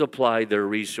multiply their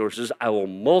resources. I will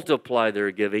multiply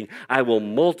their giving. I will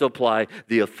multiply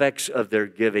the effects of their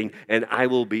giving, and I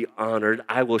will be honored.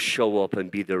 I will show up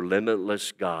and be their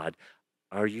limitless God.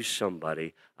 Are you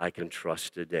somebody I can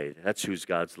trust today? That's who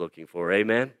God's looking for.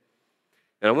 Amen?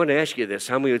 And I want to ask you this.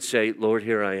 How many would say, Lord,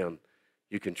 here I am.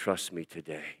 You can trust me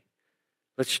today.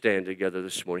 Let's stand together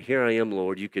this morning. Here I am,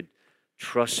 Lord. You could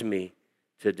trust me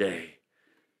today.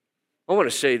 I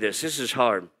want to say this. This is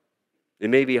hard. It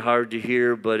may be hard to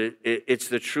hear, but it's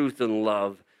the truth and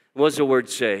love. What does the word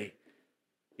say?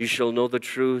 You shall know the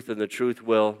truth, and the truth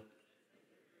will.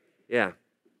 Yeah.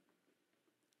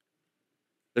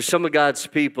 There's some of God's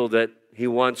people that He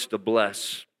wants to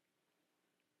bless.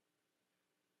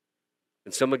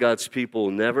 And some of God's people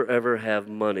will never, ever have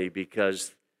money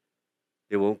because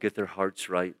they won't get their hearts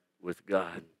right with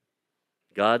God.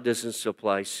 God doesn't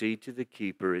supply seed to the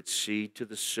keeper, it's seed to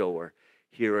the sower.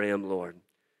 Here I am, Lord.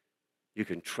 You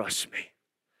can trust me.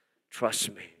 Trust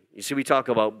me. You see, we talk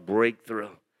about breakthrough.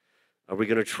 Are we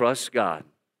going to trust God?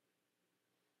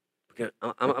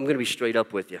 I'm going to be straight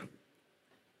up with you.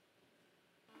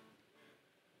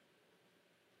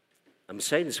 I'm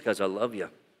saying this because I love you.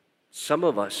 Some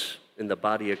of us in the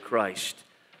body of Christ,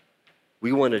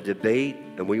 we want to debate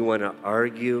and we want to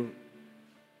argue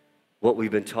what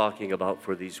we've been talking about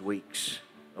for these weeks,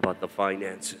 about the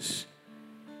finances.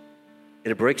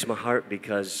 And it breaks my heart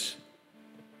because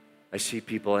I see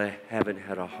people that haven't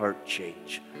had a heart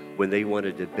change when they want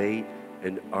to debate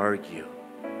and argue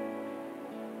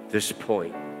this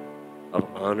point of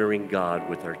honoring God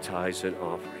with our tithes and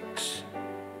offerings.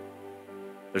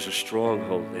 There's a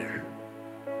stronghold there.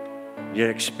 You're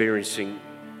experiencing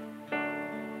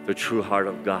the true heart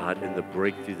of God and the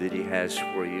breakthrough that He has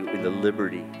for you, and the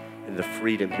liberty and the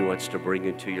freedom He wants to bring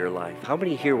into your life. How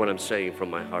many hear what I'm saying from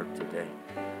my heart today?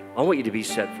 I want you to be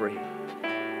set free.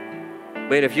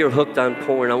 Man, if you're hooked on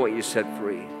porn, I want you set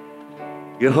free.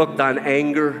 You're hooked on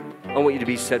anger, I want you to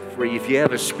be set free. If you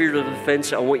have a spirit of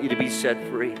offense, I want you to be set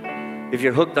free. If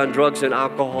you're hooked on drugs and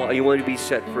alcohol, and you want to be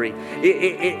set free.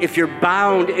 If you're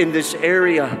bound in this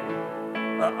area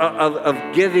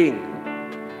of giving,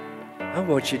 I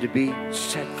want you to be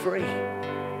set free.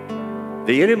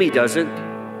 The enemy doesn't.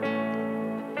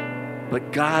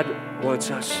 But God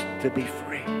wants us to be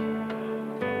free.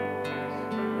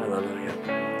 Hallelujah.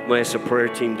 I'm going to ask the prayer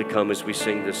team to come as we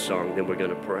sing this song, then we're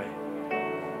going to pray.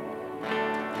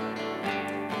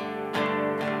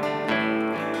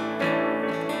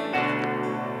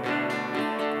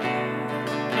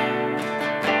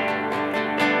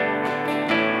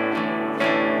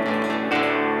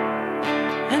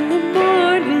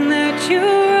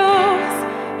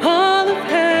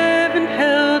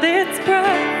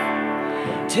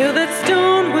 Till that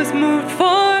stone was moved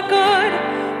for good,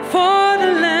 for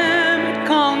the Lamb had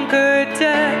conquered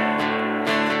death,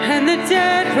 and the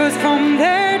dead rose from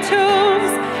their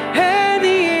tombs, and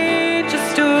the angels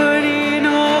stood in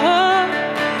awe,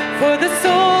 for the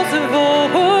souls of all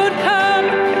would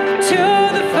come to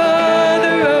the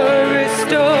Father are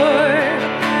restored,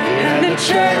 and the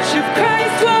Church of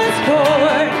Christ was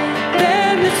born.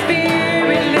 Then the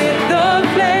Spirit lit the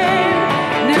flame.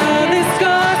 Now this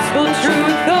gospel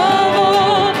truth of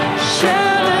all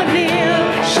shall not kneel,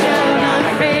 shall not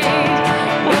fade.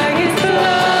 By His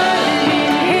blood and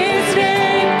in His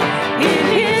name, in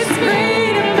His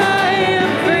freedom I am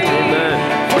free. Amen.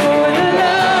 For the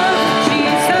love of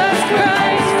Jesus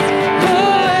Christ, who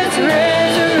has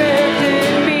resurrected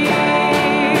me.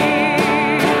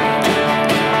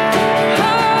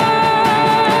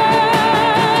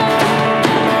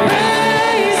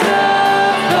 Praise the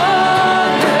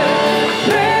Father,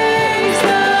 praise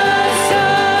the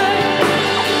Son,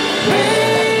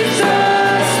 praise the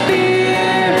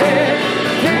Spirit,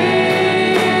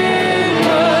 three in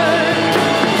one.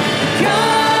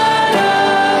 God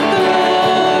of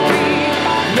glory,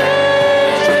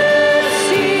 majesty,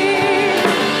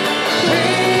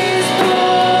 praise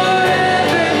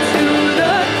forever to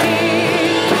the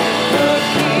King of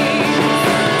Kings.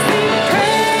 Sing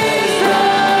praise the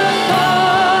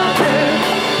Father,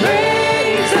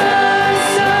 praise the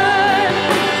Son,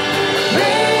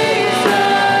 praise the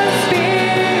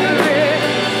Spirit,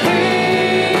 three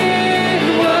in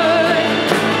one.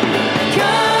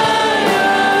 God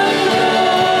of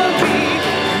glory,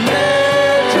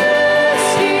 majesty,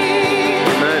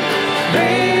 Amen.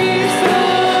 praise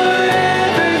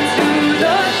forever to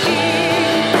the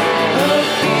King of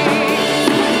Kings.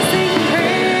 Sing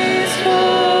praise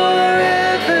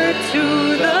forever to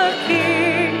the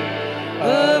King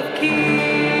of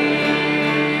Kings.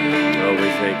 Oh, we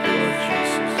thank you, Lord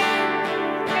Jesus.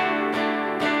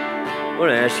 I want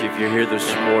to ask you if you're here this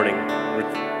morning.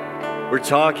 We're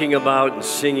talking about and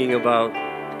singing about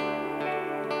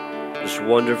this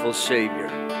wonderful Savior,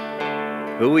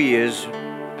 who He is,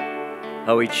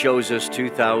 how He chose us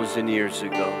 2,000 years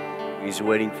ago. He's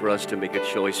waiting for us to make a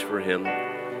choice for Him.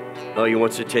 How He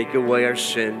wants to take away our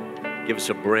sin, give us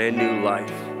a brand new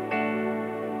life,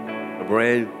 a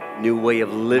brand new way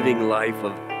of living life,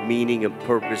 of meaning and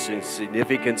purpose and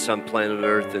significance on planet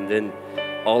Earth, and then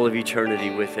all of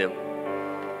eternity with Him.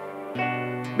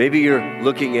 Maybe you're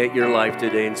looking at your life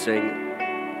today and saying,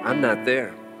 I'm not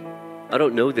there. I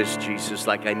don't know this Jesus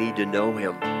like I need to know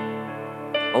Him.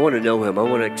 I want to know Him. I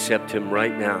want to accept Him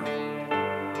right now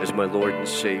as my Lord and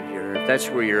Savior. If that's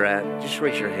where you're at, just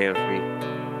raise your hand for me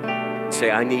and say,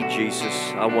 I need Jesus.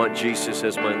 I want Jesus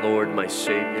as my Lord, my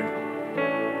Savior.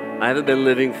 I haven't been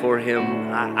living for Him.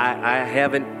 I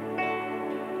haven't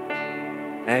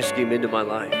asked Him into my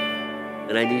life.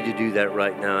 And I need to do that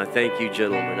right now. I thank you,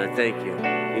 gentlemen. I thank you.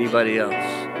 Anybody else?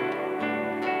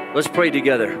 Let's pray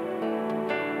together.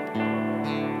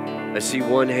 I see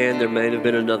one hand. There may have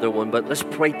been another one, but let's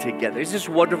pray together. It's just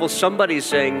wonderful. Somebody's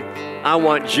saying, I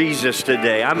want Jesus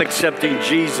today. I'm accepting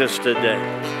Jesus today.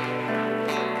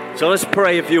 So let's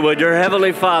pray, if you would. Dear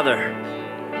Heavenly Father,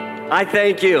 I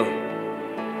thank you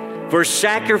for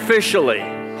sacrificially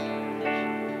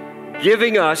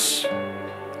giving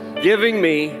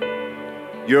me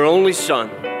your only Son,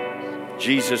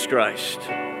 Jesus Christ.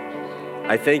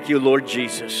 I thank you, Lord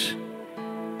Jesus,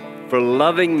 for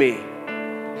loving me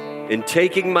and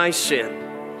taking my sin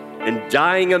and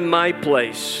dying in my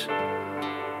place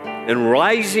and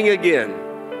rising again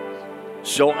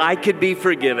so I could be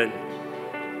forgiven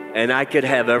and I could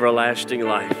have everlasting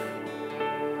life.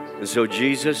 And so,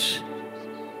 Jesus,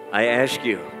 I ask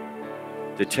you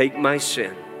to take my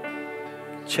sin,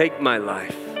 take my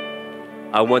life.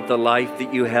 I want the life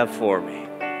that you have for me.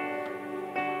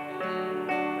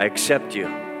 I accept you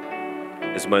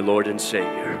as my Lord and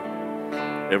Savior.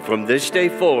 And from this day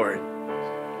forward,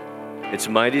 it's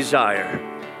my desire,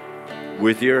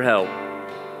 with your help,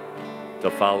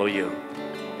 to follow you.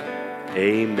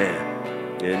 Amen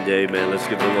and amen. Let's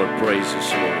give the Lord praise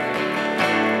this morning.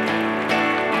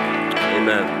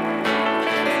 Amen.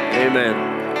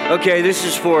 Amen. Okay, this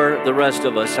is for the rest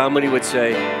of us. How many would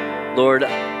say, Lord,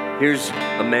 here's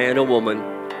a man, a woman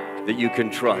that you can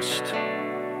trust.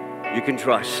 You can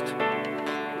trust.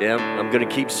 Yeah, I'm going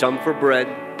to keep some for bread,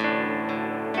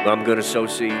 but I'm going to sow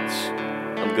seeds.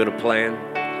 I'm going to plan.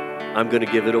 I'm going to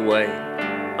give it away.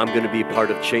 I'm going to be part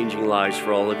of changing lives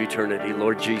for all of eternity.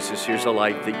 Lord Jesus, here's a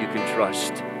life that you can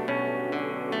trust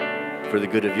for the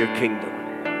good of your kingdom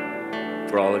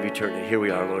for all of eternity. Here we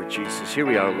are, Lord Jesus. Here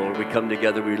we are, Lord. We come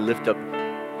together. We lift up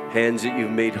hands that you've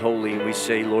made holy, and we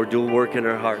say, Lord, do a work in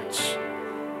our hearts.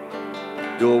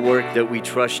 Do a work that we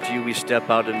trust you. We step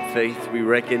out in faith. We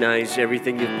recognize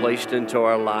everything you've placed into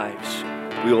our lives.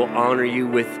 We will honor you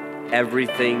with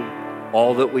everything,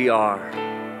 all that we are,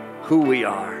 who we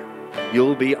are.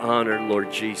 You'll be honored,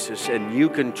 Lord Jesus, and you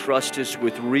can trust us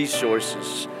with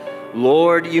resources.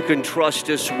 Lord, you can trust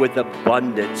us with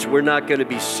abundance. We're not going to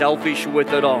be selfish with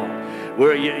it all.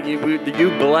 You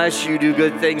bless, you do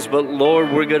good things, but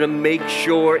Lord, we're going to make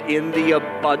sure in the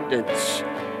abundance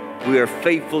we are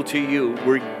faithful to you.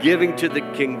 We're giving to the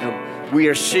kingdom. We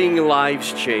are seeing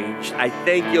lives changed. I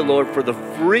thank you, Lord, for the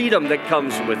freedom that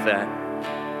comes with that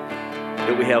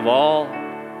we have all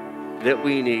that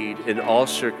we need in all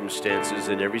circumstances,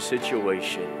 in every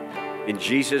situation. In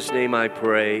Jesus' name I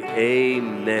pray,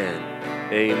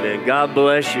 amen. Amen. God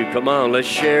bless you. Come on, let's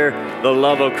share the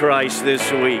love of Christ this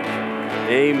week.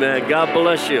 Amen. God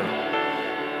bless you.